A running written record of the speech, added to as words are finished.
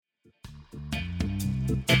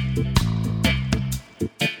Hello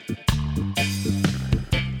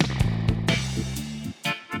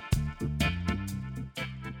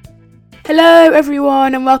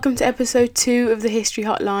everyone and welcome to episode 2 of the History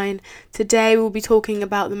Hotline. Today we'll be talking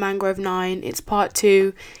about the Mangrove Nine. It's part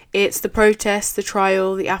 2. It's the protest, the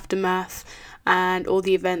trial, the aftermath and all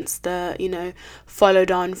the events that,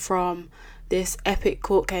 followed on from this epic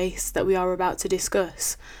court case that we are about to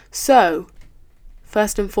discuss. So,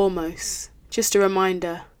 first and foremost, just a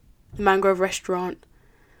reminder, the Mangrove Restaurant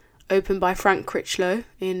opened by Frank Critchlow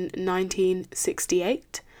in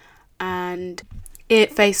 1968 and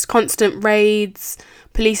it faced constant raids,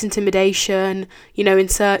 police intimidation, in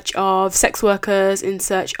search of sex workers, in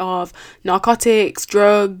search of narcotics,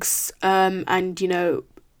 drugs, and,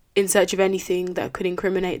 in search of anything that could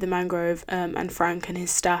incriminate the Mangrove and Frank and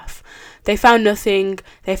his staff. They found nothing.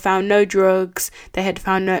 They found no drugs. They had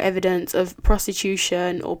found no evidence of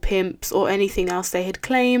prostitution or pimps or anything else they had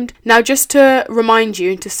claimed. Now, just to remind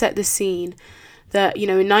you and to set the scene, that, in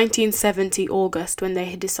 1970 August, when they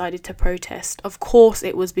had decided to protest, of course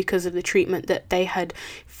it was because of the treatment that they had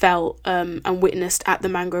felt and witnessed at the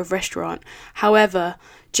Mangrove Restaurant. However,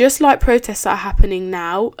 just like protests are happening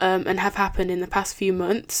now and have happened in the past few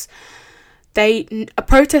months, it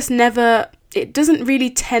doesn't really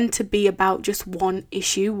tend to be about just one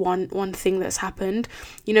issue, one thing that's happened.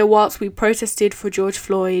 Whilst we protested for George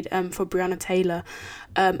Floyd, for Breonna Taylor,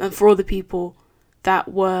 and for all the people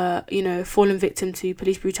that were, fallen victim to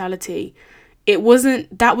police brutality,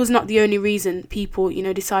 that was not the only reason people,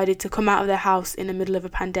 decided to come out of their house in the middle of a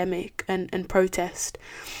pandemic and protest.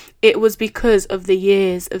 It was because of the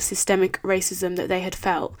years of systemic racism that they had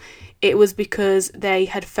felt. It was because they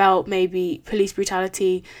had felt maybe police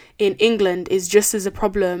brutality in England is just as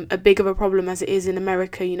a big of a problem as it is in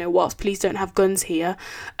America. Whilst police don't have guns here,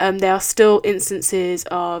 there are still instances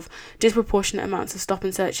of disproportionate amounts of stop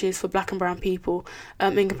and searches for black and brown people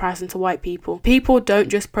in comparison to white people. People don't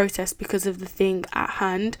just protest because of the thing at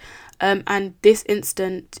hand. And this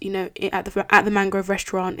instant, at the Mangrove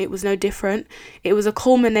Restaurant, it was no different. It was a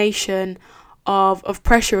culmination of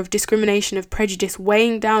pressure, of discrimination, of prejudice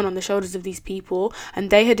weighing down on the shoulders of these people,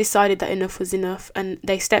 and they had decided that enough was enough, and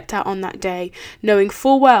they stepped out on that day knowing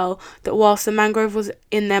full well that whilst the Mangrove was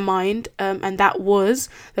in their mind, and that was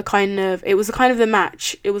the kind of the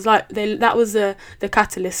match, it was like that was the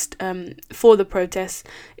catalyst for the protests.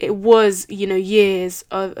 It was years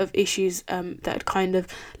of issues that had kind of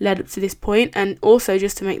led up to this point. And also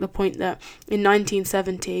just to make the point that in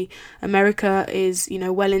 1970 America is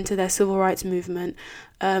well into their civil rights movement.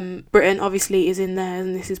 Britain obviously is in there,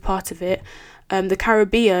 and this is part of it. The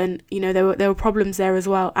Caribbean, there were problems there as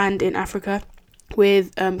well, and in Africa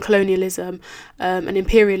with colonialism and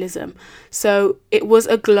imperialism. So it was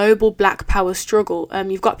a global black power struggle.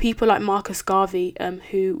 You've got people like Marcus Garvey,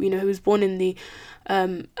 who was born in the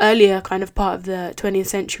earlier kind of part of the 20th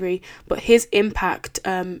century, but his impact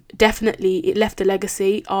definitely, it left a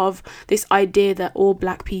legacy of this idea that all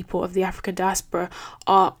black people of the African diaspora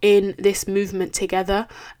are in this movement together,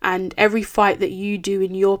 and every fight that you do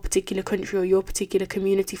in your particular country or your particular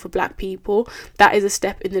community for black people, that is a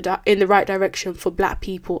step in the right direction for black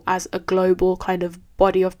people as a global kind of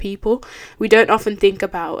body of people. We don't often think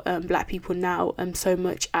about black people now so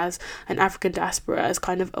much as an African diaspora as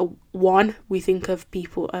kind of a one. We think of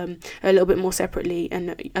people a little bit more separately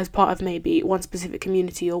and as part of maybe one specific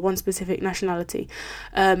community or one specific nationality.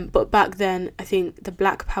 But back then, I think the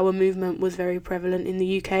Black Power movement was very prevalent in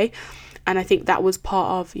the UK. And I think that was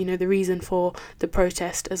part of, the reason for the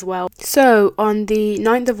protest as well. So on the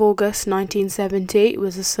 9th of August 1970, it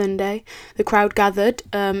was a Sunday, the crowd gathered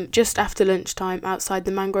just after lunchtime outside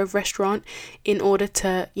the Mangrove Restaurant in order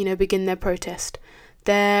to, begin their protest.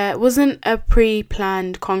 There wasn't a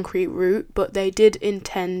pre-planned concrete route, but they did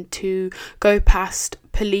intend to go past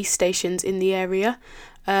police stations in the area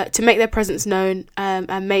to make their presence known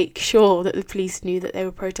and make sure that the police knew that they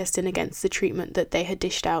were protesting against the treatment that they had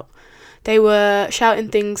dished out. They were shouting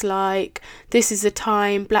things like, "This is the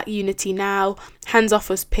time, black unity now, hands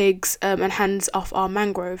off us pigs, and hands off our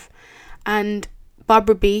mangrove." And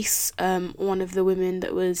Barbara Beese, one of the women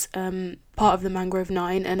that was part of the Mangrove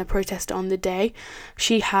Nine and a protester on the day,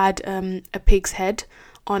 she had a pig's head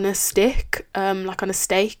on a stick, like on a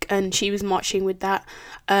stake, and she was marching with that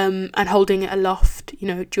and holding it aloft,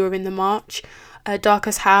 during the march.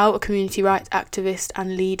 Darcus Howe, a community rights activist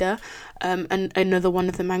and leader, and another one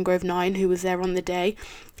of the Mangrove Nine who was there on the day,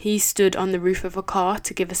 he stood on the roof of a car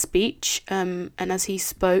to give a speech, and as he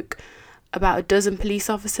spoke, about a dozen police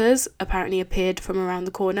officers apparently appeared from around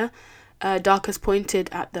the corner. Darcus pointed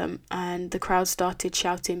at them and the crowd started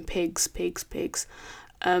shouting, "Pigs, pigs, pigs."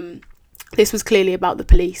 This was clearly about the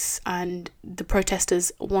police, and the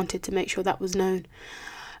protesters wanted to make sure that was known.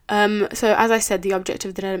 So as I said, the objective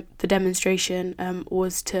of the demonstration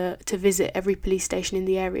was to visit every police station in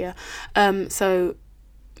the area. So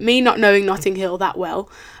me not knowing Notting Hill that well,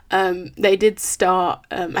 they did start,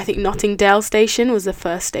 I think Nottingdale station was the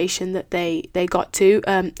first station that they got to,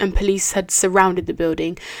 and police had surrounded the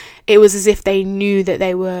building. It was as if they knew that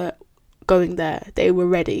they were going there. They were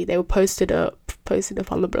ready. They were posted up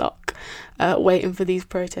on the block, waiting for these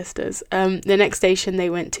protesters. The next station they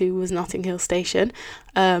went to was Notting Hill station,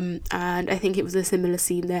 and I think it was a similar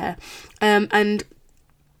scene there. And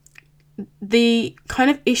the kind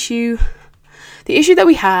of issue that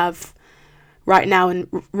we have right now and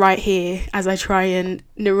right here, as I try and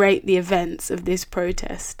narrate the events of this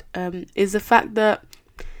protest, is the fact that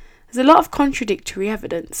there's a lot of contradictory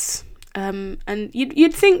evidence. And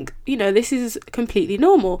you'd think, this is completely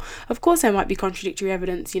normal. Of course there might be contradictory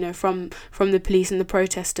evidence, from the police and the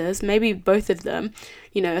protesters. Maybe both of them,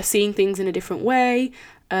 are seeing things in a different way,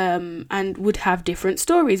 and would have different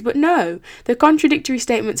stories. But no, the contradictory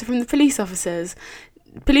statements are from the police officers.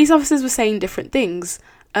 Police officers were saying different things.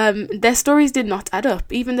 Their stories did not add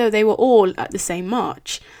up, even though they were all at the same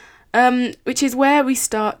march. Which is where we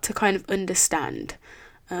start to kind of understand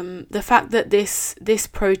the fact that this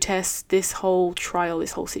protest, this whole trial,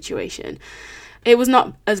 this whole situation, it was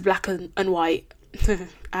not as black and white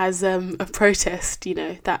as a protest,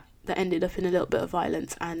 that ended up in a little bit of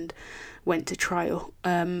violence and went to trial.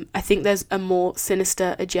 I think there's a more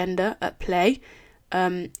sinister agenda at play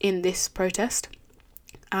in this protest,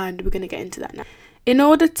 and we're going to get into that now. In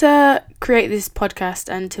order to create this podcast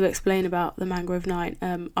and to explain about the Mangrove Nine,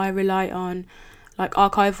 I rely on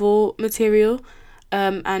archival material.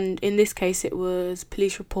 And in this case it was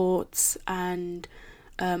police reports and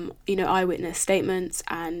eyewitness statements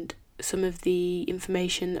and some of the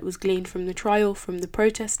information that was gleaned from the trial from the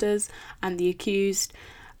protesters and the accused,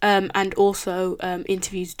 and also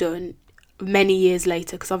interviews done many years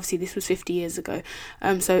later, because obviously this was 50 years ago,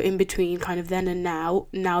 so in between kind of then and now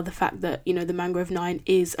the fact that the Mangrove Nine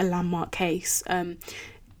is a landmark case,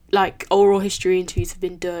 oral history interviews have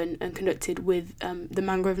been done and conducted with the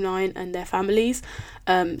Mangrove Nine and their families.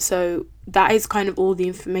 So that is kind of all the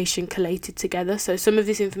information collated together. So some of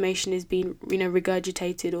this information is being,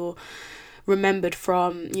 regurgitated or remembered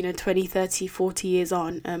from, 20, 30, 40 years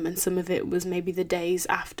on. And some of it was maybe the days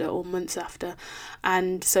after or months after.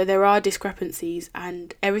 And so there are discrepancies,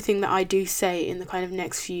 and everything that I do say in the kind of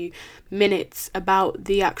next few minutes about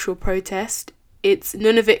the actual protest,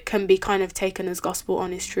 none of it can be kind of taken as gospel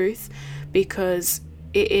honest truth, because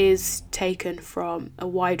it is taken from a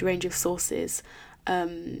wide range of sources.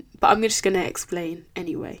 But I'm just going to explain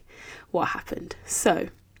anyway what happened. So,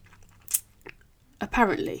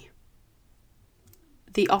 apparently,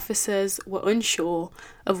 the officers were unsure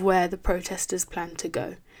of where the protesters planned to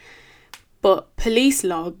go. But police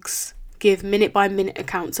logs give minute-by-minute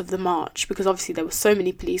accounts of the march, because obviously there were so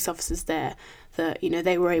many police officers there that,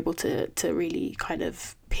 they were able to really kind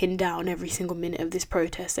of pin down every single minute of this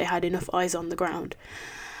protest. They had enough eyes on the ground.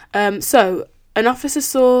 So an officer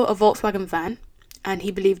saw a Volkswagen van, and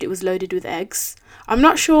he believed it was loaded with eggs. I'm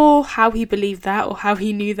not sure how he believed that or how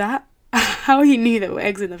he knew that, how he knew there were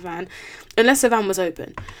eggs in the van, unless the van was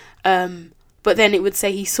open. But then it would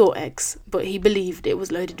say he saw eggs, but he believed it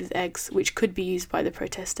was loaded with eggs, which could be used by the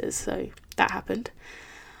protesters. So that happened.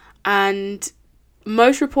 And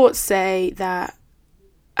most reports say that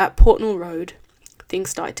at Portnall Road,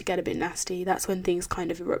 things started to get a bit nasty. That's when things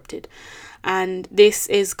kind of erupted. And this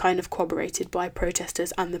is kind of corroborated by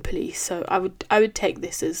protesters and the police. So I would take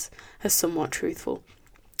this as somewhat truthful.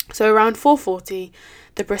 So around 4:40,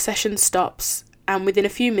 the procession stops, and within a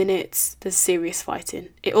few minutes, there's serious fighting.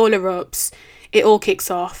 It all erupts, it all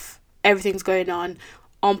kicks off, everything's going on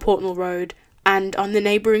Portnall Road and on the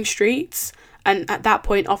neighbouring streets. And at that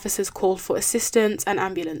point, officers called for assistance and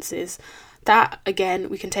ambulances. That, again,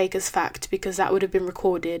 we can take as fact, because that would have been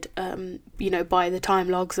recorded, by the time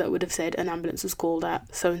logs that would have said an ambulance was called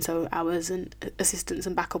at so-and-so hours and assistance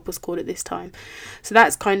and backup was called at this time. So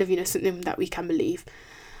that's kind of, something that we can believe.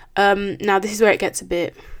 Now, this is where it gets a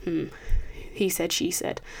bit, he said, she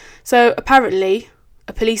said. So apparently,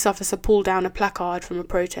 a police officer pulled down a placard from a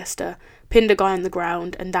protester, pinned a guy on the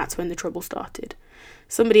ground, and that's when the trouble started.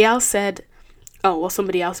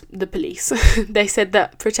 The police, they said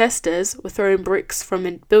that protesters were throwing bricks from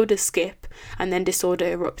a builder's skip, and then disorder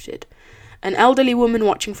erupted. An elderly woman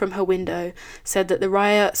watching from her window said that the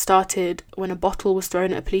riot started when a bottle was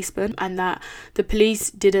thrown at a policeman, and that the police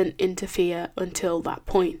didn't interfere until that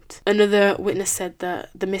point. Another witness said that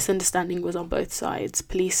the misunderstanding was on both sides.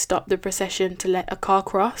 Police stopped the procession to let a car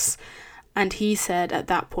cross, And he said at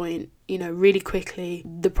that point, really quickly,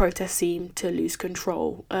 the protest seemed to lose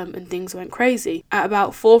control, and things went crazy. At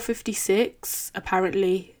about 4:56,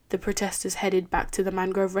 apparently, the protesters headed back to the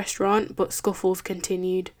Mangrove restaurant, but scuffles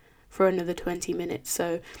continued for another 20 minutes.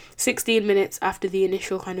 So 16 minutes after the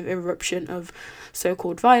initial kind of eruption of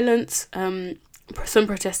so-called violence, some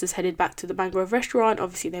protesters headed back to the Mangrove restaurant.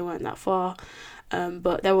 Obviously, they weren't that far,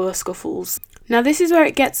 but there were scuffles. Now, this is where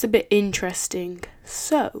it gets a bit interesting.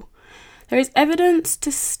 So, there is evidence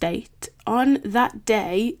to state on that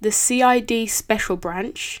day the CID Special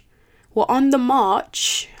Branch were on the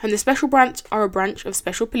march, and the Special Branch are a branch of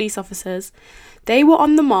special police officers. They were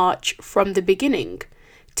on the march from the beginning,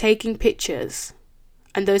 taking pictures,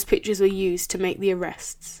 and those pictures were used to make the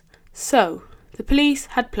arrests. So, the police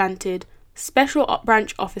had planted special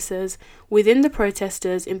branch officers within the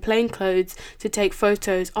protesters in plain clothes to take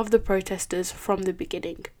photos of the protesters from the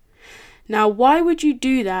beginning. Now, why would you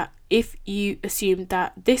do that if you assumed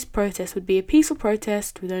that this protest would be a peaceful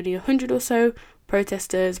protest with only 100 or so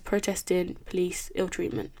protesters protesting police ill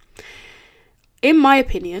treatment? In my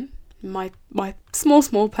opinion, my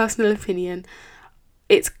small personal opinion,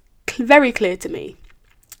 it's very clear to me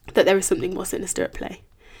that there is something more sinister at play.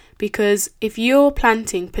 Because if you're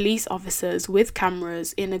planting police officers with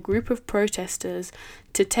cameras in a group of protesters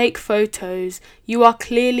to take photos, you are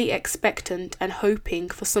clearly expectant and hoping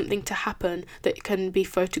for something to happen that can be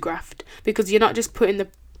photographed. Because you're not just putting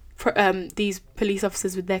these police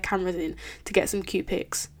officers with their cameras in to get some cute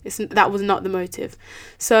pics. That was not the motive.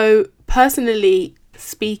 So personally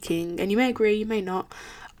speaking, and you may agree, you may not,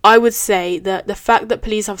 I would say that the fact that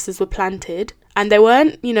police officers were planted and they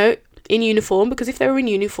weren't, in uniform, because if they were in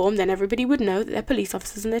uniform, then everybody would know that they're police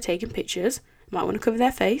officers and they're taking pictures. Might want to cover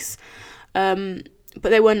their face. But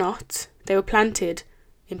they were not. They were planted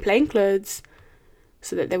in plain clothes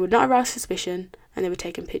so that they would not arouse suspicion, and they were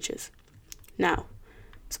taking pictures. Now,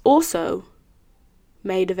 it's also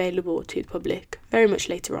made available to the public very much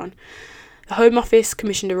later on. The Home Office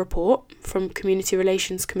commissioned a report from Community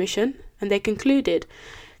Relations Commission, and they concluded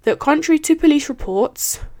that contrary to police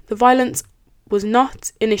reports, the violence was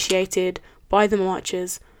not initiated by the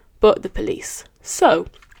marchers, but the police. So,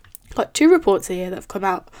 got two reports here that have come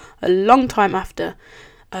out a long time after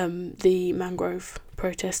the Mangrove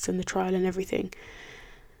protests and the trial and everything,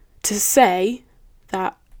 to say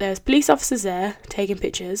that there's police officers there taking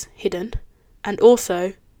pictures, hidden, and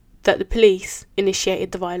also that the police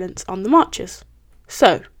initiated the violence on the marchers.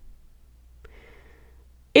 So,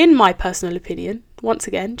 in my personal opinion, once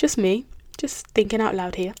again, just me, just thinking out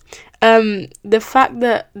loud here, the fact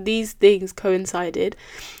that these things coincided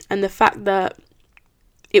and the fact that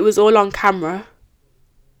it was all on camera,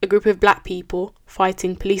 a group of black people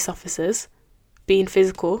fighting police officers, being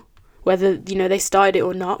physical, whether, they started it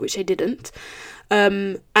or not, which they didn't,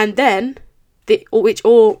 and then,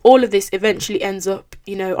 all of this eventually ends up,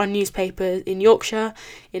 on newspapers in Yorkshire,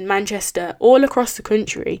 in Manchester, all across the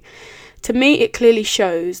country. To me, it clearly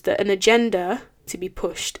shows that an agenda to be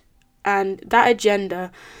pushed, and that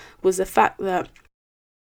agenda was the fact that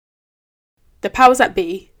the powers that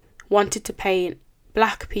be wanted to paint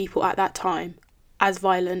black people at that time as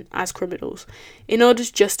violent, as criminals, in order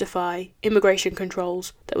to justify immigration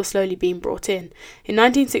controls that were slowly being brought in. In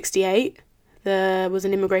 1968, there was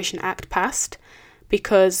an Immigration Act passed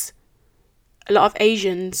because a lot of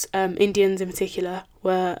Asians, Indians in particular,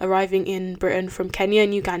 were arriving in Britain from Kenya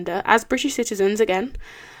and Uganda as British citizens again,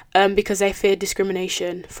 because they feared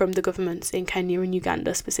discrimination from the governments in Kenya and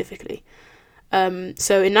Uganda specifically. So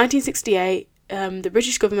in 1968, the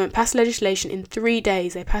British government passed legislation in 3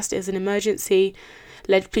 days. They passed it as an emergency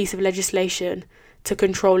piece of legislation to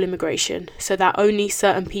control immigration, so that only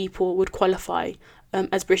certain people would qualify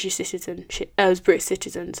as British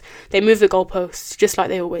citizens. They moved the goalposts just like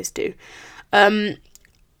they always do. And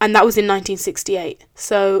that was in 1968.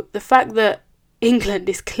 So the fact that England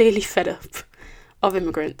is clearly fed up of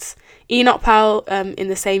immigrants. Enoch Powell, in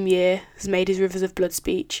the same year, has made his Rivers of Blood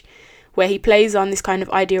speech, where he plays on this kind of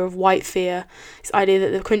idea of white fear, this idea that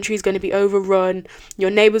the country is going to be overrun, your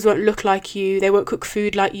neighbours won't look like you, they won't cook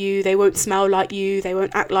food like you, they won't smell like you, they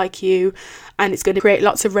won't act like you, and it's going to create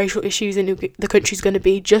lots of racial issues, and the country's going to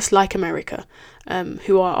be just like America,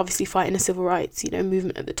 who are obviously fighting a civil rights,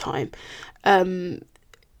 movement at the time.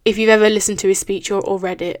 If you've ever listened to his speech or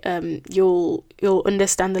read it, you'll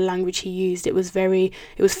understand the language he used. It was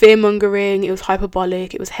fear-mongering, it was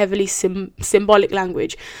hyperbolic, it was heavily symbolic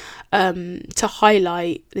language to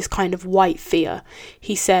highlight this kind of white fear.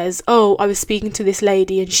 He says, oh, I was speaking to this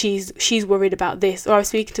lady and she's worried about this, or I was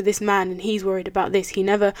speaking to this man and he's worried about this. He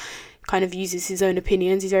never kind of uses his own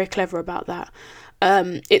opinions. He's very clever about that.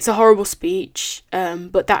 It's a horrible speech,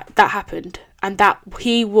 but that happened, and that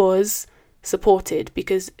he was supported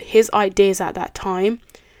because his ideas at that time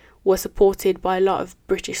were supported by a lot of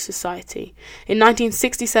British society. In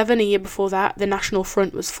 1967, a year before that, the National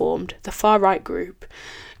Front was formed, the far-right group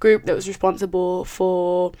that was responsible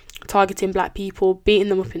for targeting black people, beating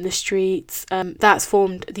them up in the streets. That's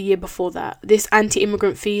formed the year before that. This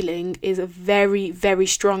anti-immigrant feeling is a very, very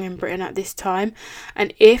strong in Britain at this time,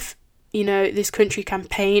 and if this country can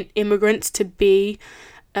paint immigrants to be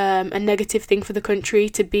a negative thing for the country,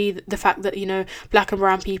 to be the fact that black and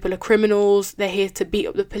brown people are criminals, they're here to beat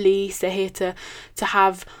up the police, they're here to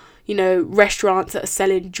have restaurants that are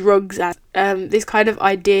selling drugs, and this kind of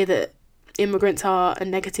idea that immigrants are a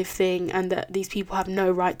negative thing and that these people have no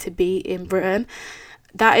right to be in Britain.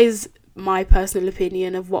 That is my personal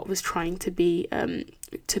opinion of what was trying to be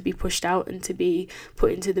pushed out and to be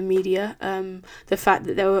put into the media. The fact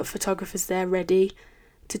that there were photographers there ready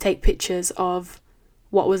to take pictures of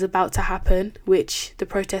what was about to happen, which the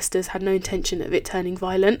protesters had no intention of it turning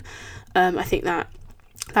violent. I think that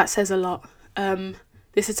says a lot.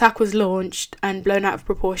 This attack was launched and blown out of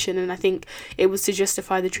proportion, and I think it was to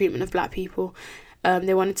justify the treatment of black people.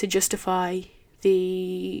 They wanted to justify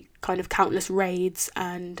the kind of countless raids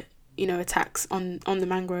and attacks on the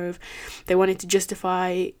Mangrove. They wanted to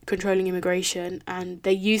justify controlling immigration, and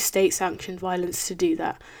they used state-sanctioned violence to do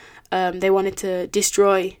that. They wanted to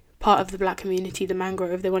destroy part of the black community, the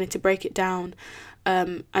Mangrove. They wanted to break it down,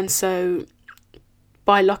 and so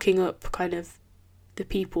by locking up kind of the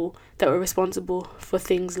people that were responsible for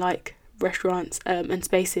things like restaurants and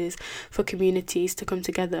spaces for communities to come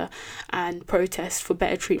together and protest for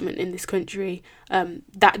better treatment in this country,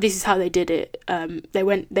 this is how they did it. They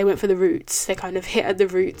went for the roots. They kind of hit at the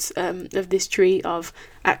roots of this tree of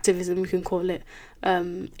activism, we can call it,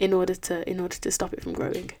 in order to stop it from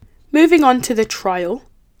growing. Moving on to the trial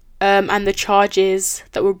and the charges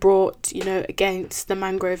that were brought against the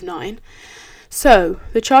Mangrove Nine. So,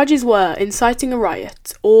 the charges were inciting a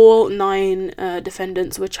riot. All 9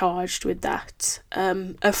 defendants were charged with that.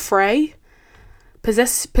 Affray,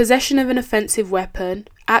 possession of an offensive weapon,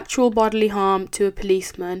 actual bodily harm to a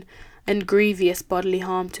policeman, and grievous bodily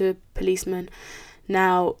harm to a policeman.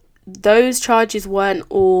 Now, those charges weren't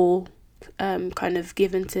all kind of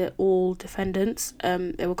given to all defendants.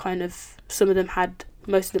 They were kind of, most of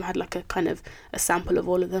them had like a kind of a sample of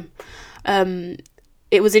all of them.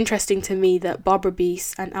 It was interesting to me that Barbara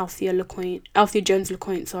Beese and Althea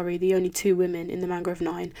Jones-LeCointe, the only 2 women in the Mangrove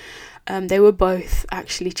Nine, they were both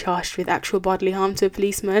actually charged with actual bodily harm to a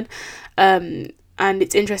policeman. And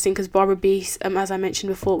it's interesting because Barbara Beese, as I mentioned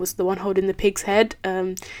before, was the one holding the pig's head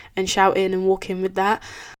and shouting and walking with that.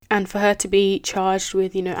 And for her to be charged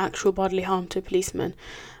with, actual bodily harm to a policeman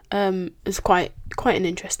is quite an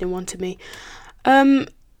interesting one to me.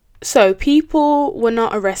 So people were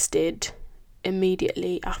not arrested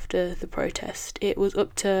immediately after the protest. It was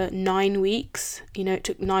up to 9 weeks. It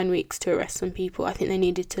took 9 weeks to arrest some people. I think they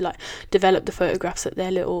needed to develop the photographs that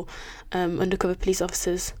their little undercover police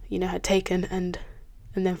officers had taken and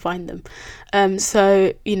then find them.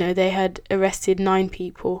 So they had arrested 9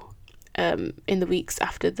 people in the weeks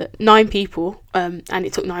after 9 people, and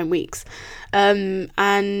it took 9 weeks,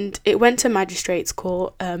 and it went to magistrates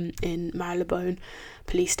court in Marylebone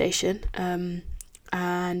police station,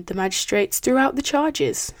 and the magistrates threw out the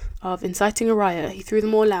charges of inciting a riot. He threw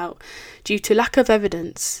them all out due to lack of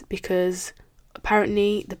evidence, because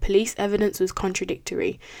apparently the police evidence was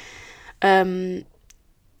contradictory.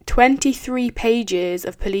 23 pages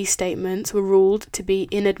of police statements were ruled to be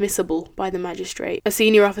inadmissible by the magistrate. A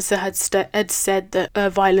senior officer had said that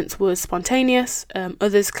violence was spontaneous.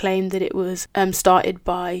 Others claimed that it was started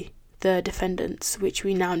by the defendants, which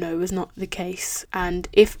we now know was not the case. And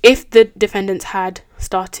if the defendants had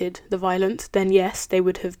started the violence, then yes, they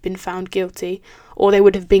would have been found guilty, or they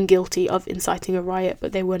would have been guilty of inciting a riot,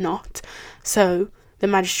 but they were not. So the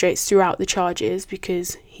magistrates threw out the charges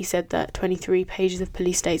because he said that 23 pages of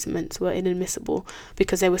police statements were inadmissible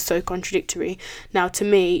because they were so contradictory. Now, to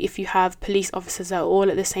me, if you have police officers that are all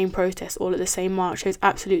at the same protest, all at the same march, there's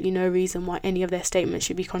absolutely no reason why any of their statements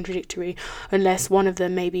should be contradictory, unless one of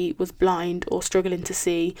them maybe was blind or struggling to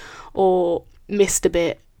see or missed a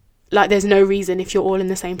bit. There's no reason, if you're all in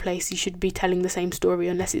the same place, you should be telling the same story,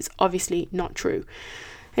 unless it's obviously not true.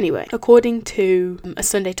 Anyway, according to a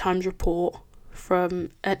Sunday Times report from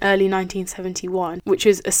an early 1971, which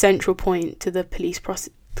was a central point to the police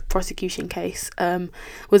prosecution case,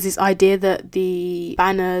 was this idea that the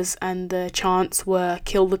banners and the chants were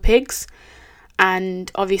 "kill the pigs,"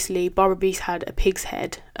 And obviously Barbara Beast had a pig's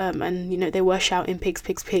head, and they were shouting pigs,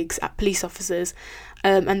 pigs, pigs at police officers,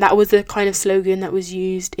 and that was the kind of slogan that was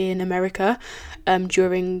used in America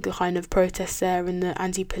during the kind of protests there and the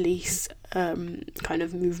anti-police kind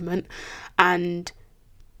of movement. And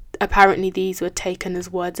apparently these were taken as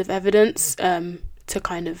words of evidence to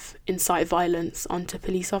kind of incite violence onto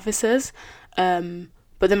police officers,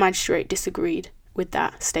 but the magistrate disagreed with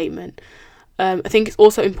that statement. I think it's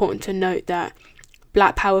also important to note that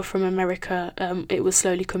Black Power from America, it was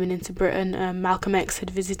slowly coming into Britain. Malcolm X had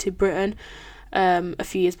visited Britain a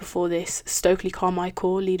few years before this. Stokely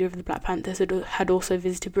Carmichael, leader of the Black Panthers, had also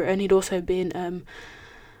visited Britain. He'd also been,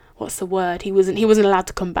 what's the word? He wasn't allowed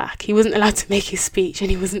to come back. He wasn't allowed to make his speech, and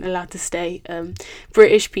he wasn't allowed to stay.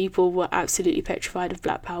 British people were absolutely petrified of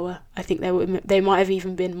Black Power. I think they might have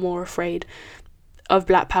even been more afraid of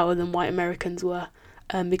Black Power than white Americans were.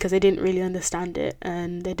 Because they didn't really understand it,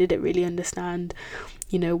 and they didn't really understand,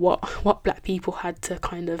 what black people had to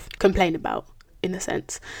kind of complain about, in a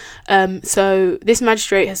sense. So this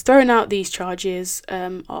magistrate has thrown out these charges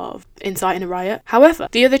of inciting a riot. However,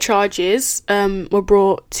 the other charges were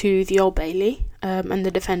brought to the Old Bailey, and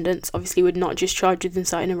the defendants obviously were not just charged with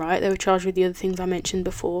inciting a riot, they were charged with the other things I mentioned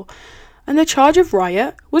before, and the charge of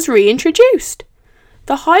riot was reintroduced.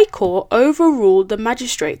 The High Court overruled the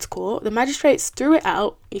Magistrates' Court. The magistrates threw it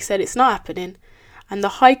out. He said it's not happening. And the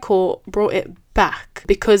High Court brought it back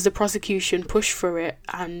because the prosecution pushed for it,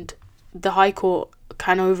 and the High Court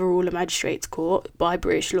can overrule a Magistrates' Court by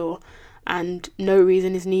British law, and no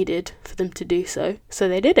reason is needed for them to do so. So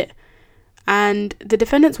they did it. And the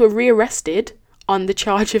defendants were rearrested on the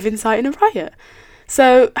charge of inciting a riot.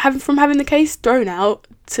 So from having the case thrown out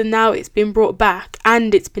to now it's been brought back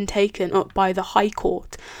and it's been taken up by the High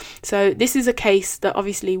Court. So this is a case that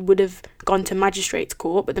obviously would have gone to Magistrates'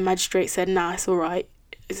 Court, but the magistrate said, nah, it's all right.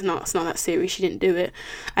 It's not that serious. She didn't do it.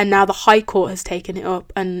 And now the High Court has taken it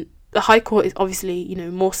up, and the High Court is obviously,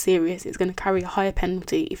 more serious. It's going to carry a higher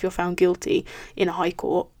penalty if you're found guilty in a High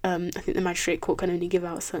Court. I think the Magistrate Court can only give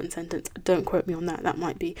out a certain sentence. Don't quote me on that. That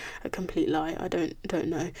might be a complete lie. I don't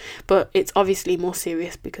know. But it's obviously more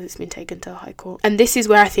serious because it's been taken to a High Court. And this is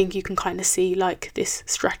where I think you can kind of see this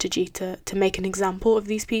strategy to make an example of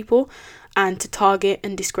these people and to target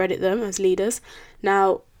and discredit them as leaders.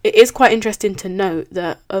 Now, it is quite interesting to note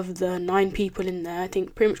that of the 9 people in there, I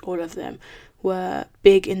think pretty much all of them were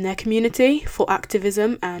big in their community for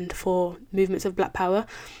activism and for movements of Black Power.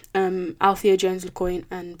 Althea Jones-LeCointe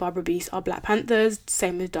and Barbara Beast are Black Panthers,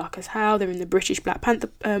 same with Darcus Howe. They're in the British Black Panther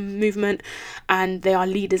movement, and they are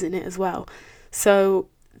leaders in it as well. So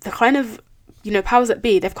the kind of, powers that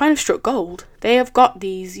be, they've kind of struck gold. They have got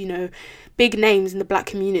these, big names in the Black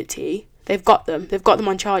community. They've got them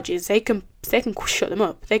on charges. They can shut them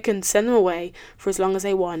up. They can send them away for as long as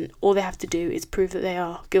they want. All they have to do is prove that they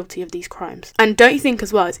are guilty of these crimes. And don't you think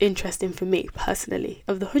as well, it's interesting for me personally,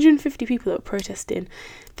 of the 150 people that were protesting,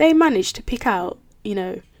 they managed to pick out,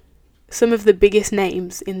 some of the biggest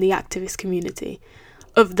names in the activist community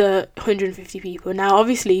of the 150 people. Now,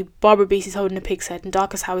 obviously, Barbara Beast is holding a pig's head and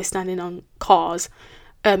Darcus Howe is standing on cars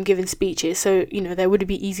giving speeches, so they would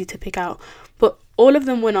be easy to pick out, but all of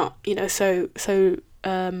them were not so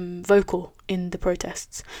vocal in the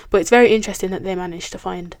protests. But it's very interesting that they managed to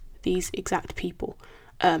find these exact people,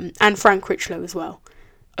 and Frank Critchlow as well,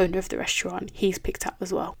 owner of the restaurant, he's picked up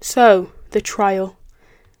as well. So the trial,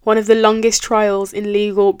 one of the longest trials in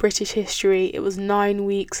legal British history. It was 9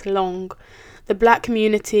 weeks long. The Black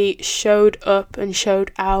community showed up and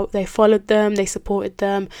showed out. They followed them, they supported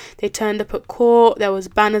them, they turned up at court, there was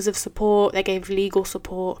banners of support, they gave legal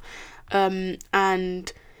support,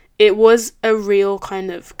 and it was a real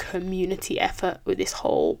kind of community effort with this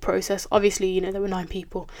whole process. Obviously, there were 9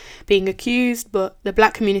 people being accused, but the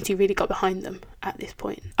Black community really got behind them at this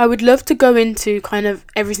point. I would love to go into kind of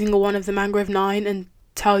every single one of the Mangrove Nine and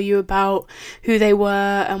tell you about who they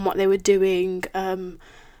were and what they were doing,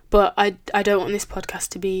 but I don't want this podcast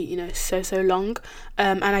to be, so long.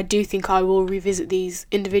 And I do think I will revisit these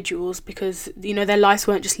individuals because, their lives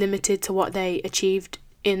weren't just limited to what they achieved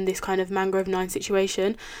in this kind of Mangrove Nine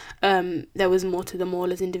situation. There was more to them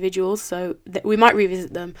all as individuals. So we might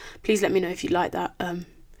revisit them. Please let me know if you'd like that.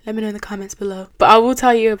 Let me know in the comments below. But I will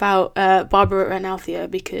tell you about Barbara and Althea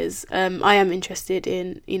because I am interested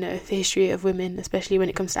in, the history of women, especially when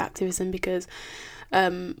it comes to activism, because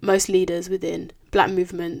most leaders within Black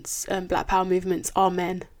movements, Black Power movements are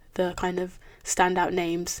men. The kind of standout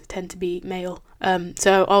names tend to be male.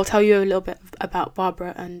 So I'll tell you a little bit about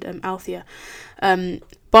Barbara and Althea.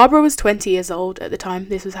 Barbara was 20 years old at the time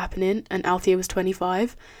this was happening, and Althea was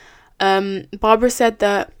 25. Barbara said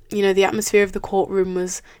that the atmosphere of the courtroom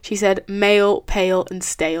was, she said, male, pale and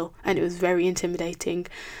stale, and it was very intimidating.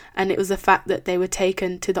 And it was the fact that they were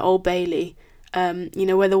taken to the Old Bailey,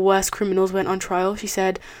 where the worst criminals went on trial. She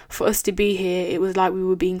said, for us to be here, it was like we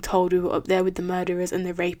were being told we were up there with the murderers and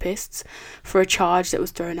the rapists for a charge that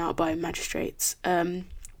was thrown out by magistrates.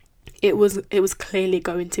 It was clearly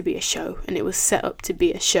going to be a show, and it was set up to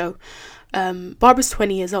be a show. Barbara's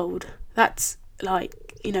 20 years old. That's like,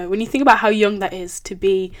 when you think about how young that is to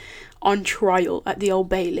be on trial at the Old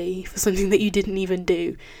Bailey for something that you didn't even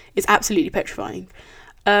do, it's absolutely petrifying.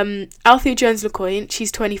 Althea Jones-LeCointe,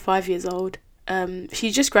 she's 25 years old.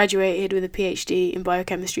 She just graduated with a PhD in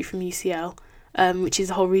biochemistry from UCL, which is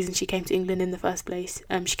the whole reason she came to England in the first place.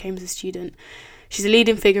 She came as a student. She's a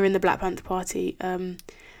leading figure in the Black Panther Party,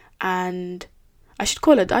 and I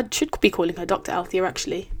should be calling her Dr. Althea,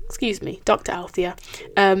 actually. Excuse me, Dr. Althea.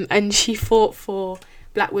 And she fought for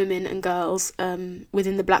black women and girls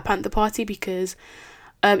within the Black Panther Party because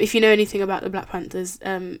if you know anything about the Black Panthers,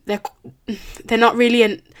 they're not really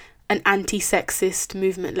an anti-sexist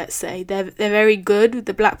movement, let's say. They're very good with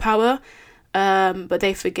the black power, but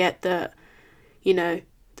they forget that, the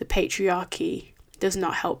patriarchy does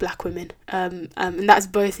not help black women. And that's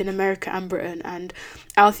both in America and Britain. And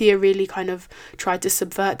Althea really kind of tried to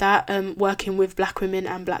subvert that, working with black women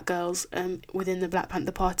and black girls within the Black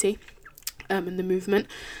Panther Party and the movement.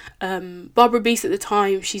 Barbara Beast at the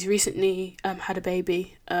time, she's recently had a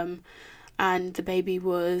baby, and the baby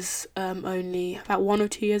was only about 1 or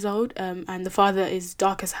 2 years old, and the father is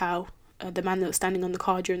Darcus Howe, the man that was standing on the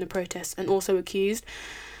car during the protests and also accused.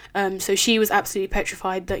 So she was absolutely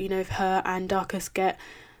petrified that, if her and Darcus get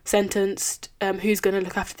sentenced, who's going to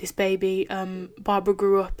look after this baby? Barbara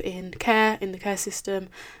grew up in the care system,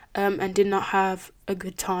 and did not have a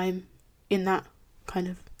good time in that kind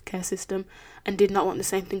of care system, and did not want the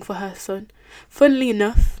same thing for her son. Funnily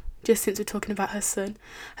enough, just since we're talking about her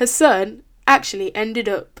son actually ended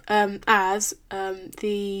up as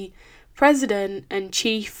the president and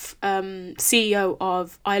chief CEO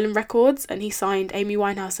of Island Records, and he signed Amy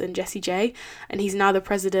Winehouse and Jessie J, and he's now the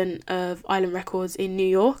president of Island Records in New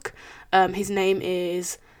York. His name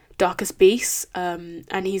is Darcus Beast,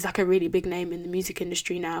 and he's like a really big name in the music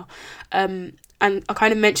industry now. And I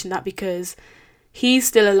kind of mentioned that because he's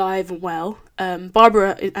still alive and well.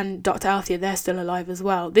 Barbara and Dr. Althea, they're still alive as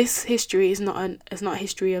well. This history is not a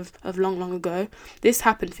history of long ago. This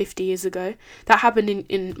happened 50 years ago. That happened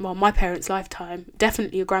in my parents' lifetime,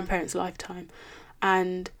 definitely your grandparents' lifetime.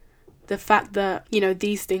 And the fact that,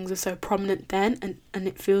 these things are so prominent then, and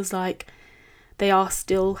it feels like they are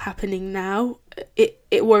still happening now,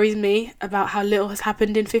 it worries me about how little has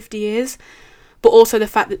happened in 50 years. But also the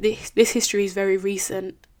fact that this history is very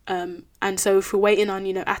recent. And so if we're waiting on,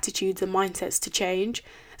 attitudes and mindsets to change,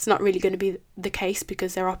 it's not really going to be the case,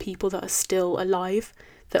 because there are people that are still alive,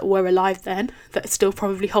 that were alive then, that still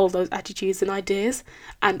probably hold those attitudes and ideas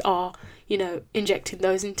and are, injecting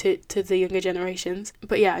those into the younger generations.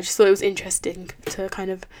 But yeah, I just thought it was interesting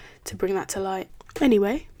to bring that to light.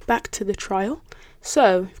 Anyway, back to the trial.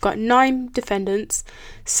 So we've got 9 defendants,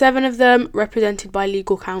 7 of them represented by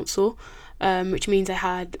legal counsel, which means they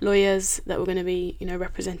had lawyers that were going to be,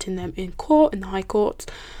 representing them in court, in the High Court.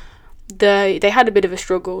 They had a bit of a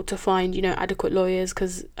struggle to find, adequate lawyers,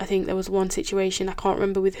 because I think there was one situation, I can't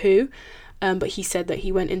remember with who, but he said that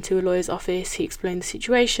he went into a lawyer's office, he explained the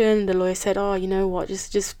situation, the lawyer said, oh, you know what,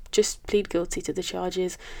 just plead guilty to the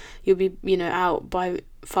charges, you'll be, out by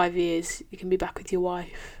 5 years, you can be back with your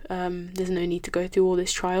wife, there's no need to go through all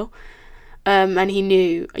this trial. And he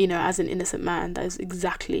knew, as an innocent man, that is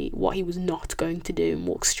exactly what he was not going to do, and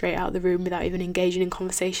walk straight out of the room without even engaging in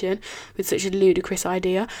conversation with such a ludicrous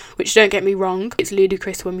idea, which, don't get me wrong, it's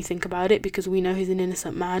ludicrous when we think about it, because we know he's an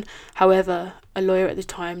innocent man. However, a lawyer at the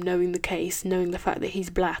time, knowing the case, knowing the fact that he's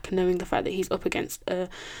black, knowing the fact that he's up against a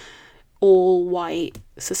all-white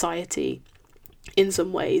society in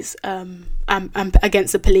some ways, and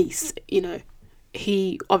against the police,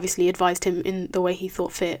 he obviously advised him in the way he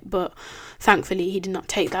thought fit, but thankfully he did not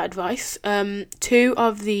take that advice. 2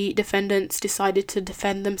 of the defendants decided to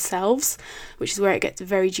defend themselves, which is where it gets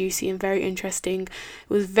very juicy and very interesting. It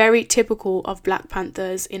was very typical of Black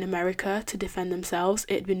Panthers in America to defend themselves.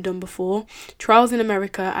 It had been done before. Trials in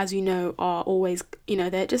America, as you know, are always,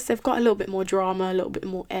 they've got a little bit more drama, a little bit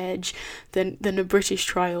more edge than a British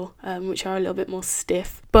trial, which are a little bit more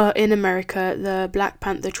stiff. But in America, the Black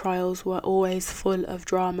Panther trials were always full of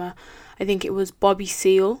drama. I think it was Bobby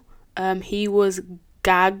Seale. He was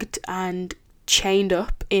gagged and chained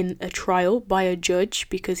up in a trial by a judge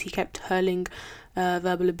because he kept hurling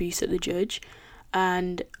verbal abuse at the judge.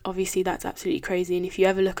 And obviously that's absolutely crazy, and if you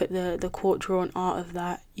ever look at the court drawn art of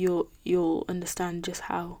that, you'll understand just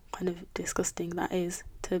how kind of disgusting that is,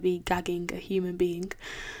 to be gagging a human being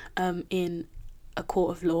in a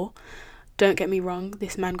court of law. Don't get me wrong,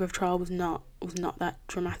 this Mangrove trial was not that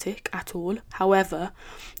dramatic at all. However,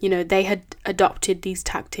 they had adopted these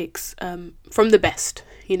tactics from the best,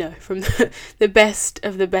 from the best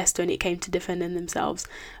of the best when it came to defending themselves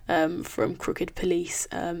from crooked police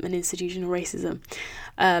and institutional racism.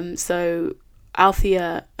 So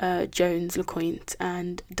Althea Jones LeCointe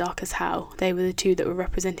and Darcus Howe, they were the two that were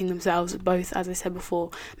representing themselves, both, as I said before,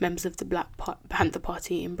 members of the Black Panther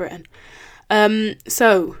Party in Britain.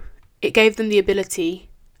 So it gave them the ability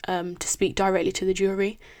to speak directly to the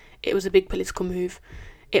jury. It was a big political move.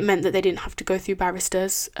 It meant that they didn't have to go through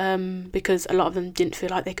barristers because a lot of them didn't feel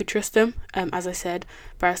like they could trust them. As I said,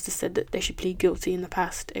 barristers said that they should plead guilty in the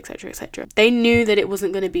past, etc., etc. They knew that it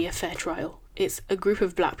wasn't going to be a fair trial. It's a group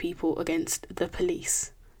of black people against the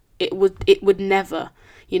police. It would never,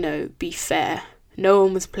 be fair. No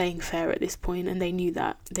one was playing fair at this point, and they knew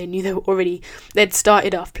that. They knew they'd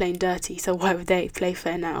started off playing dirty, so why would they play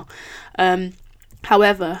fair now?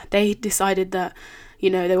 However, they decided that,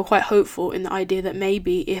 they were quite hopeful in the idea that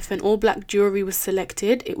maybe if an all-black jury was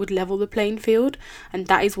selected, it would level the playing field, and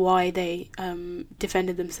that is why they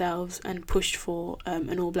defended themselves and pushed for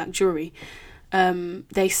an all-black jury.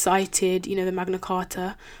 They cited, the Magna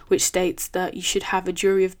Carta, which states that you should have a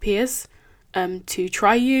jury of peers to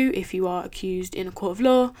try you if you are accused in a court of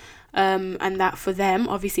law, and that for them,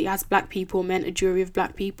 obviously, as black people, meant a jury of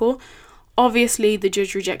black people. Obviously, the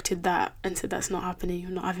judge rejected that and said that's not happening. You're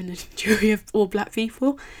not having a jury of all black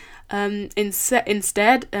people.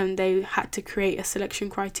 Instead, they had to create a selection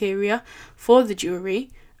criteria for the jury,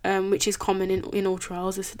 which is common in all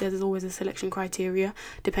trials. There's always a selection criteria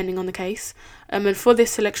depending on the case. And for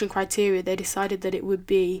this selection criteria, they decided that it would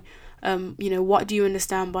be, what do you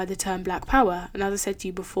understand by the term black power? And as I said to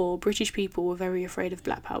you before, British people were very afraid of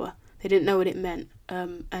black power. They didn't know what it meant,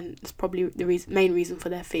 and it's probably the main reason for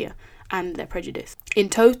their fear and their prejudice. In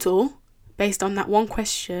total, based on that one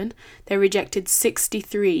question, they rejected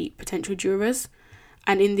 63 potential jurors.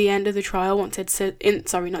 And in the end of the trial, in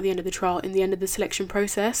the end of the selection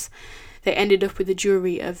process, they ended up with a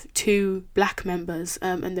jury of 2 black members,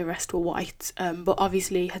 and the rest were white, but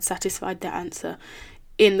obviously had satisfied their answer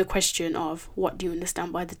in the question of what do you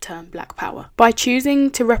understand by the term black power. By choosing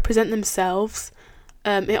to represent themselves,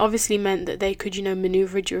 it obviously meant that they could,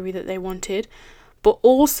 manoeuvre a jury that they wanted, but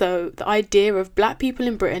also the idea of black people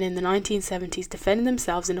in Britain in the 1970s defending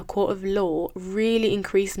themselves in a court of law really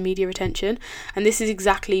increased media attention, and this is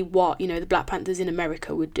exactly what, the Black Panthers in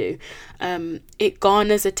America would do. It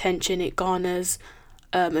garners attention, it garners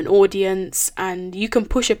an audience, and you can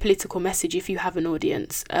push a political message if you have an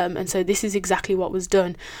audience, and so this is exactly what was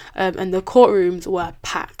done, and the courtrooms were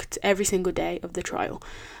packed every single day of the trial.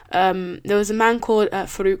 There was a man called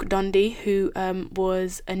Farouk Dondi, who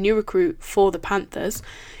was a new recruit for the Panthers,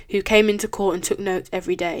 who came into court and took notes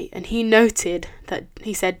every day, and he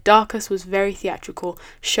said Darcus was very theatrical,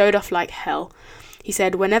 showed off like hell. He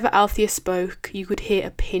said whenever Althea spoke, you could hear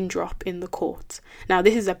a pin drop in the court. Now,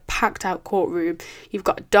 this is a packed out courtroom. You've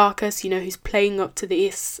got Darcus, who's playing up to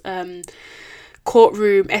this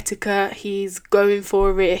courtroom etiquette. He's going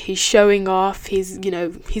for it. He's showing off. He's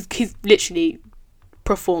literally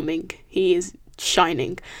performing. He is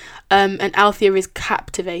shining. And Althea is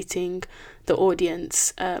captivating the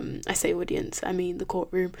audience. I say audience, I mean the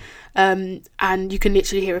courtroom. And you can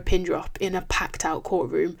literally hear a pin drop in a packed out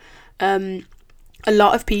courtroom. A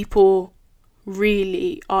lot of people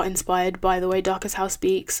really are inspired by the way Darcus Howe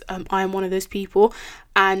speaks. I am one of those people,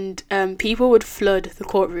 and people would flood the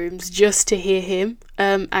courtrooms just to hear him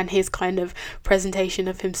and his kind of presentation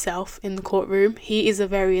of himself in the courtroom. He is a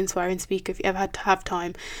very inspiring speaker. If you ever had to have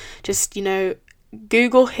time, just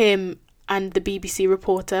Google him and the BBC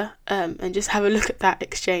reporter, and just have a look at that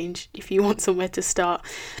exchange if you want somewhere to start.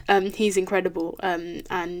 He's incredible,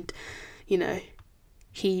 and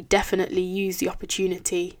he definitely used the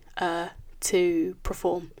opportunity to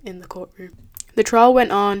perform in the courtroom. The trial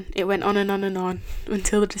went on. It went on and on and on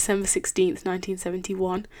until December 16th,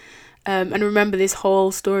 1971. And remember, this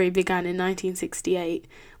whole story began in 1968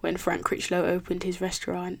 when Frank Critchlow opened his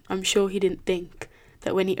restaurant. I'm sure he didn't think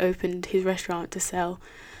that when he opened his restaurant to sell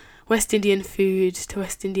West Indian food to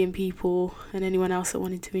West Indian people and anyone else that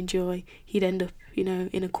wanted to enjoy, he'd end up,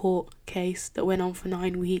 in a court case that went on for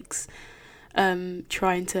 9 weeks,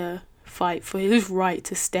 trying to fight for his right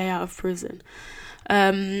to stay out of prison.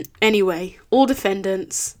 Anyway, all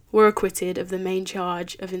defendants were acquitted of the main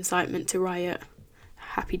charge of incitement to riot.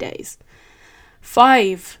 Happy days.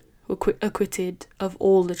 5 were acquitted of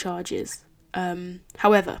all the charges.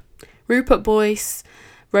 However, Rupert Boyce,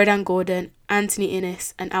 Rodan Gordon, Anthony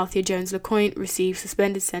Innes and Althea Jones-LeCointe received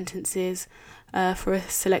suspended sentences for a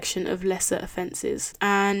selection of lesser offences.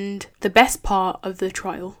 And the best part of the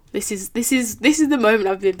trial, this is the moment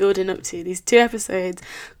I've been building up to. These 2 episodes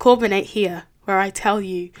culminate here, where I tell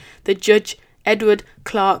you the Judge Edward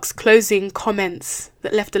Clarke's closing comments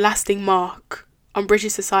that left a lasting mark on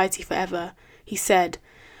British society forever. He said,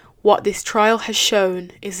 "What this trial has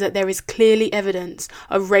shown is that there is clearly evidence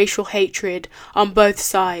of racial hatred on both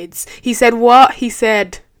sides." He said what? He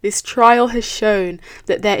said, "This trial has shown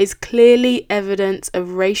that there is clearly evidence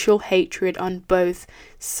of racial hatred on both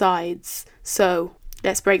sides." So,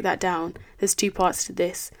 let's break that down. There's 2 parts to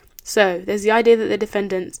this. So, there's the idea that the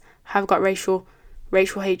defendants have got racial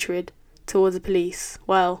hatred towards the police.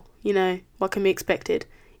 Well, what can be expected?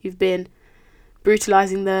 You've been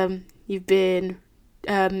brutalising them, you've been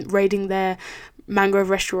raiding their Mangrove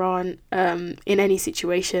restaurant. In any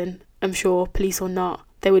situation, I'm sure, police or not,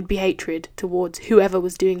 there would be hatred towards whoever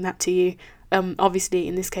was doing that to you. Obviously,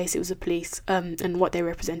 in this case, it was the police and what they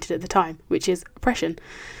represented at the time, which is oppression.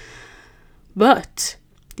 But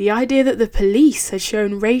the idea that the police had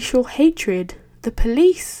shown racial hatred, the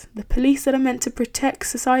police that are meant to protect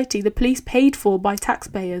society, the police paid for by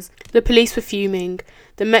taxpayers, the police were fuming.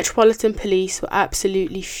 The Metropolitan Police were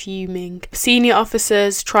absolutely fuming. Senior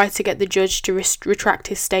officers tried to get the judge to retract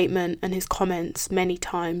his statement and his comments many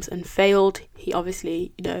times and failed. He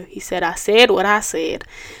obviously, he said, "I said what I said,"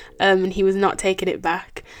 and he was not taking it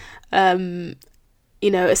back.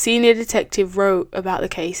 A senior detective wrote about the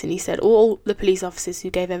case and he said all the police officers who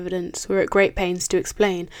gave evidence were at great pains to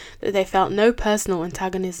explain that they felt no personal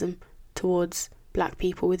antagonism towards black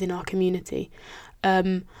people within our community.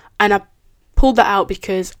 And I pulled that out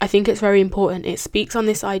because I think it's very important. It speaks on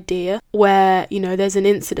this idea where, there's an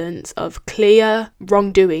incidence of clear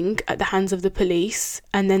wrongdoing at the hands of the police,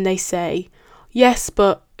 and then they say, yes,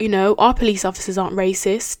 but, our police officers aren't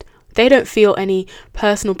racist. They don't feel any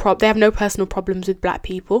they have no personal problems with black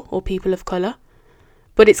people or people of colour.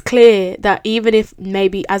 But it's clear that even if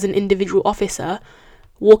maybe as an individual officer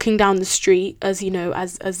walking down the street as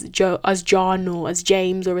John or as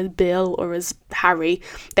James or as Bill or as Harry,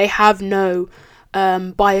 they have no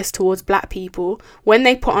bias towards black people. When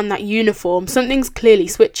they put on that uniform, something's clearly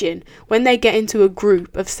switching. When they get into a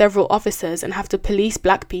group of several officers and have to police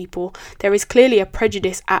black people, there is clearly a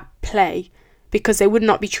prejudice at play, because they would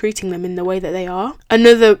not be treating them in the way that they are.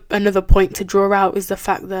 Another point to draw out is the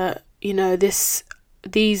fact that,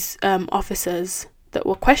 these officers that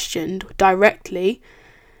were questioned directly,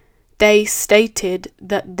 they stated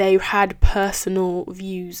that they had personal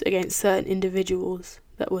views against certain individuals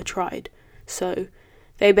that were tried. So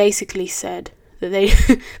they basically said that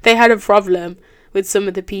they had a problem with some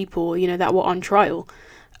of the people, that were on trial.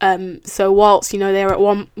 So whilst, they were at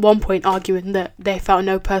one point arguing that they felt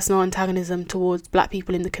no personal antagonism towards black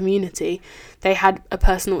people in the community, they had a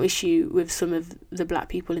personal issue with some of the black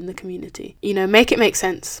people in the community. Make it make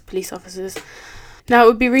sense, police officers. Now, it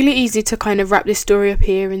would be really easy to kind of wrap this story up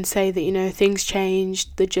here and say that, things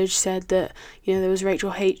changed. The judge said that, there was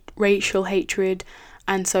racial hatred.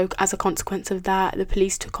 And so as a consequence of that, the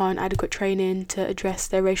police took on adequate training to address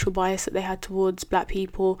their racial bias that they had towards black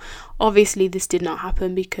people. Obviously, this did not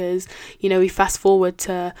happen because, we fast forward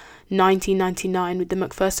to 1999 with the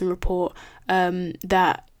Macpherson report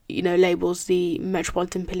that, labels the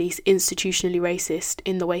Metropolitan Police institutionally racist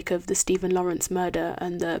in the wake of the Stephen Lawrence murder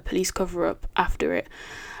and the police cover-up after it.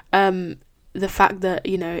 The fact that,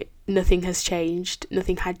 nothing had changed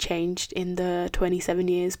in the 27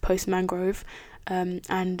 years post-Mangrove.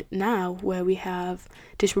 And now where we have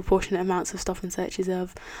disproportionate amounts of stop and searches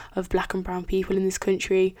of black and brown people in this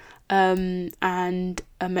country, and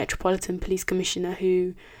a Metropolitan Police Commissioner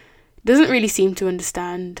who doesn't really seem to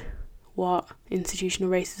understand what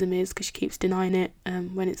institutional racism is, because she keeps denying it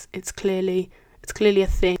when it's clearly a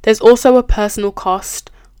thing. There's also a personal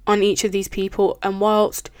cost on each of these people, and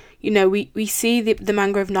whilst we see the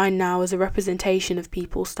Mangrove Nine now as a representation of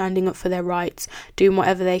people standing up for their rights, doing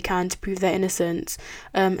whatever they can to prove their innocence,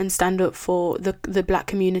 and stand up for the black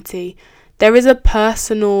community, there is a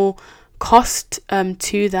personal cost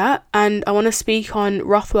to that. And I want to speak on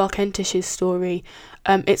Rothwell Kentish's story.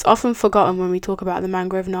 It's often forgotten when we talk about the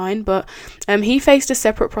Mangrove Nine, but he faced a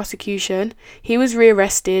separate prosecution. He was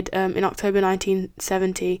rearrested in October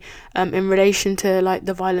 1970 in relation to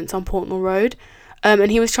the violence on Portmore Road.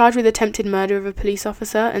 And he was charged with attempted murder of a police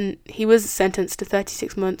officer, and he was sentenced to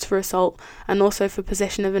 36 months for assault and also for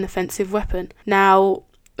possession of an offensive weapon. Now,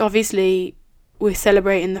 obviously, we're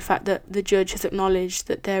celebrating the fact that the judge has acknowledged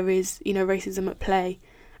that there is, racism at play.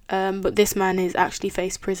 but this man is actually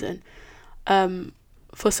faced prison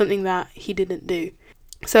for something that he didn't do.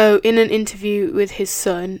 So in an interview with his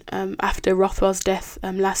son after Rothwell's death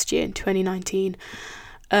last year in 2019,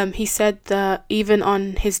 he said that even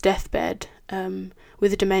on his deathbed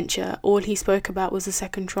with dementia, all he spoke about was the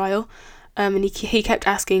second trial. And he kept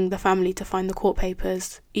asking the family to find the court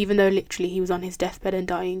papers, even though literally he was on his deathbed and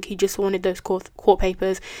dying. He just wanted those court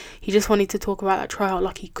papers. He just wanted to talk about that trial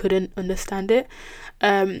like he couldn't understand it.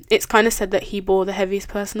 It's kind of said that he bore the heaviest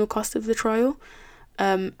personal cost of the trial.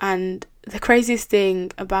 And the craziest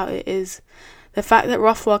thing about it is the fact that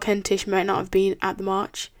Rothwell Kentish might not have been at the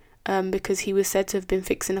march because he was said to have been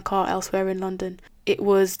fixing a car elsewhere in London. It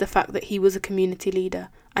was the fact that he was a community leader,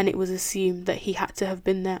 and it was assumed that he had to have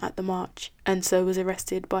been there at the march and so was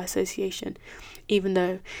arrested by association, even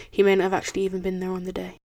though he may not have actually even been there on the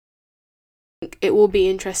day. It will be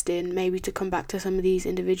interesting maybe to come back to some of these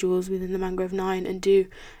individuals within the Mangrove Nine and do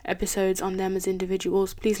episodes on them as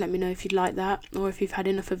individuals. Please let me know if you'd like that, or if you've had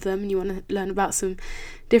enough of them and you want to learn about some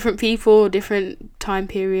different people, different time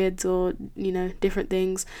periods, or different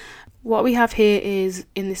things. What we have here is,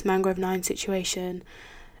 in this Mangrove Nine situation,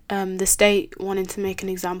 the state wanting to make an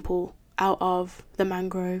example out of the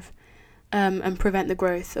mangrove and prevent the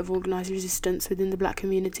growth of organised resistance within the black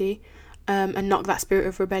community and knock that spirit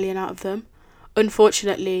of rebellion out of them.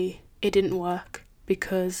 Unfortunately, it didn't work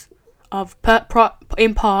because of,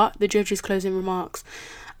 in part, the judge's closing remarks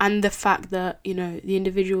and the fact that, the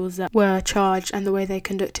individuals that were charged and the way they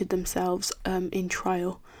conducted themselves in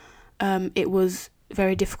trial, it was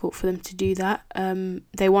very difficult for them to do that.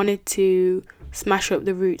 They wanted to smash up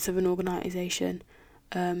the roots of an organisation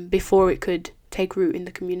before it could take root in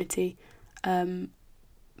the community.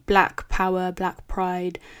 Black power, black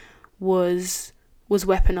pride was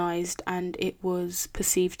weaponised, and it was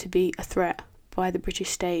perceived to be a threat by the British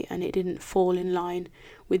state, and it didn't fall in line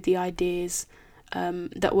with the ideas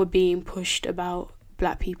that were being pushed about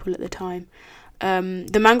black people at the time.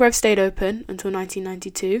 The mangrove stayed open until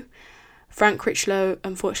 1992. Frank Critchlow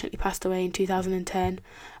unfortunately passed away in 2010.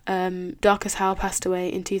 Darcus Howe passed away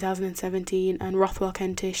in 2017, and Rothwell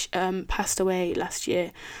Kentish passed away last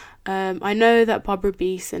year. I know that Barbara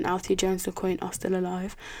Beese and Althea Jones-LeCointe are still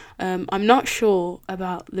alive. I'm not sure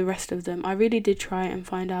about the rest of them. I really did try and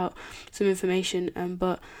find out some information,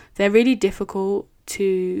 but they're really difficult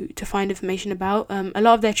to find information about. A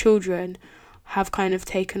lot of their children have kind of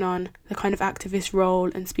taken on the kind of activist role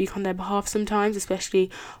and speak on their behalf sometimes, especially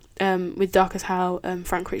with Darcus Howe,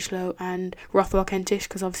 Frank Critchlow and Rothwell Kentish,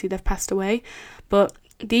 because obviously they've passed away. But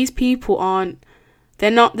these people they're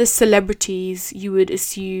not the celebrities you would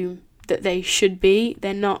assume that they should be.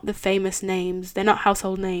 They're not the famous names. They're not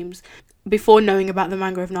household names. Before knowing about the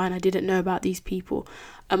Mangrove Nine, I didn't know about these people,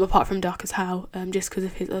 apart from Darcus Howe, just because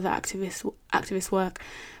of his other activist work.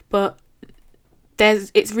 But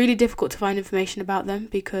it's really difficult to find information about them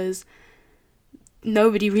because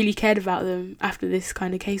nobody really cared about them after this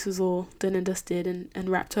kind of case was all done and dusted and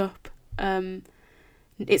wrapped up.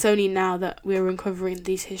 It's only now that we're uncovering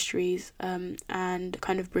these histories and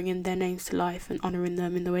kind of bringing their names to life and honouring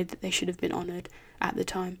them in the way that they should have been honoured at the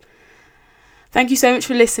time. Thank you so much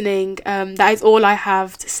for listening. That is all I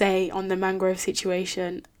have to say on the mangrove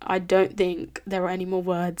situation. I don't think there are any more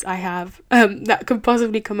words I have that could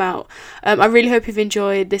possibly come out. I really hope you've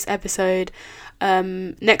enjoyed this episode.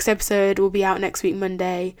 Next episode will be out next week,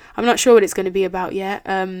 Monday. I'm not sure what it's going to be about yet,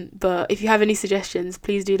 but if you have any suggestions,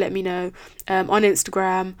 please do let me know on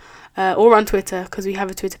Instagram or on Twitter, because we have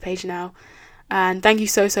a Twitter page now. And thank you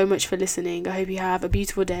so much for listening. I hope you have a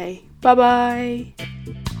beautiful day. Bye bye.